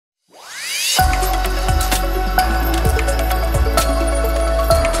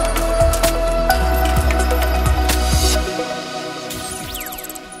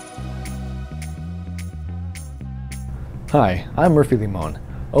Hi, I'm Murphy Limon,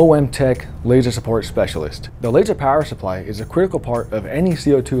 OMTech Laser Support Specialist. The laser power supply is a critical part of any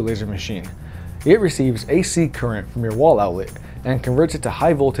CO2 laser machine. It receives AC current from your wall outlet and converts it to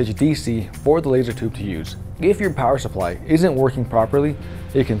high voltage DC for the laser tube to use. If your power supply isn't working properly,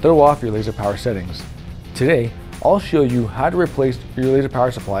 it can throw off your laser power settings. Today, I'll show you how to replace your laser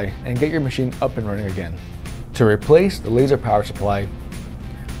power supply and get your machine up and running again. To replace the laser power supply,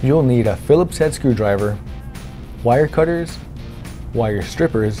 you'll need a Phillips head screwdriver, wire cutters, wire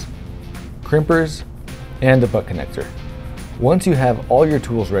strippers, crimpers, and a butt connector. Once you have all your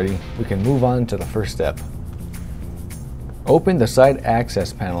tools ready, we can move on to the first step. Open the side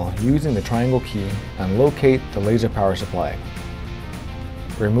access panel using the triangle key and locate the laser power supply.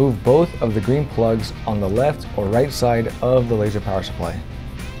 Remove both of the green plugs on the left or right side of the laser power supply.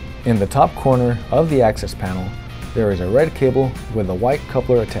 In the top corner of the access panel, there is a red cable with a white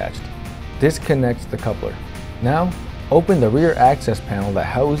coupler attached. Disconnect the coupler. Now, open the rear access panel that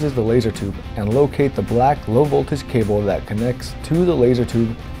houses the laser tube and locate the black low voltage cable that connects to the laser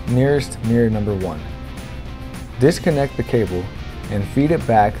tube nearest mirror number 1. Disconnect the cable and feed it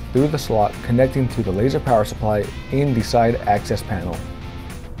back through the slot connecting to the laser power supply in the side access panel.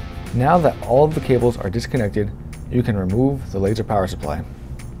 Now that all of the cables are disconnected, you can remove the laser power supply.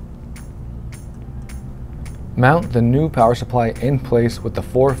 Mount the new power supply in place with the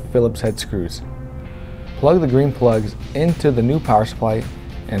 4 Phillips head screws. Plug the green plugs into the new power supply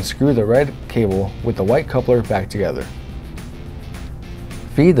and screw the red cable with the white coupler back together.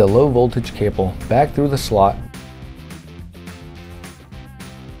 Feed the low voltage cable back through the slot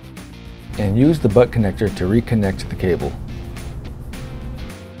and use the butt connector to reconnect the cable.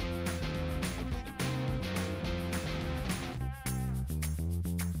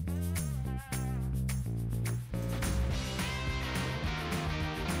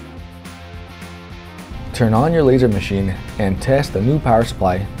 Turn on your laser machine and test the new power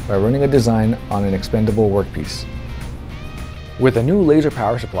supply by running a design on an expendable workpiece. With a new laser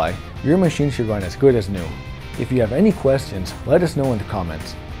power supply, your machine should run as good as new. If you have any questions, let us know in the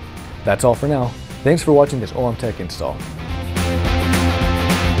comments. That's all for now. Thanks for watching this OMTech install.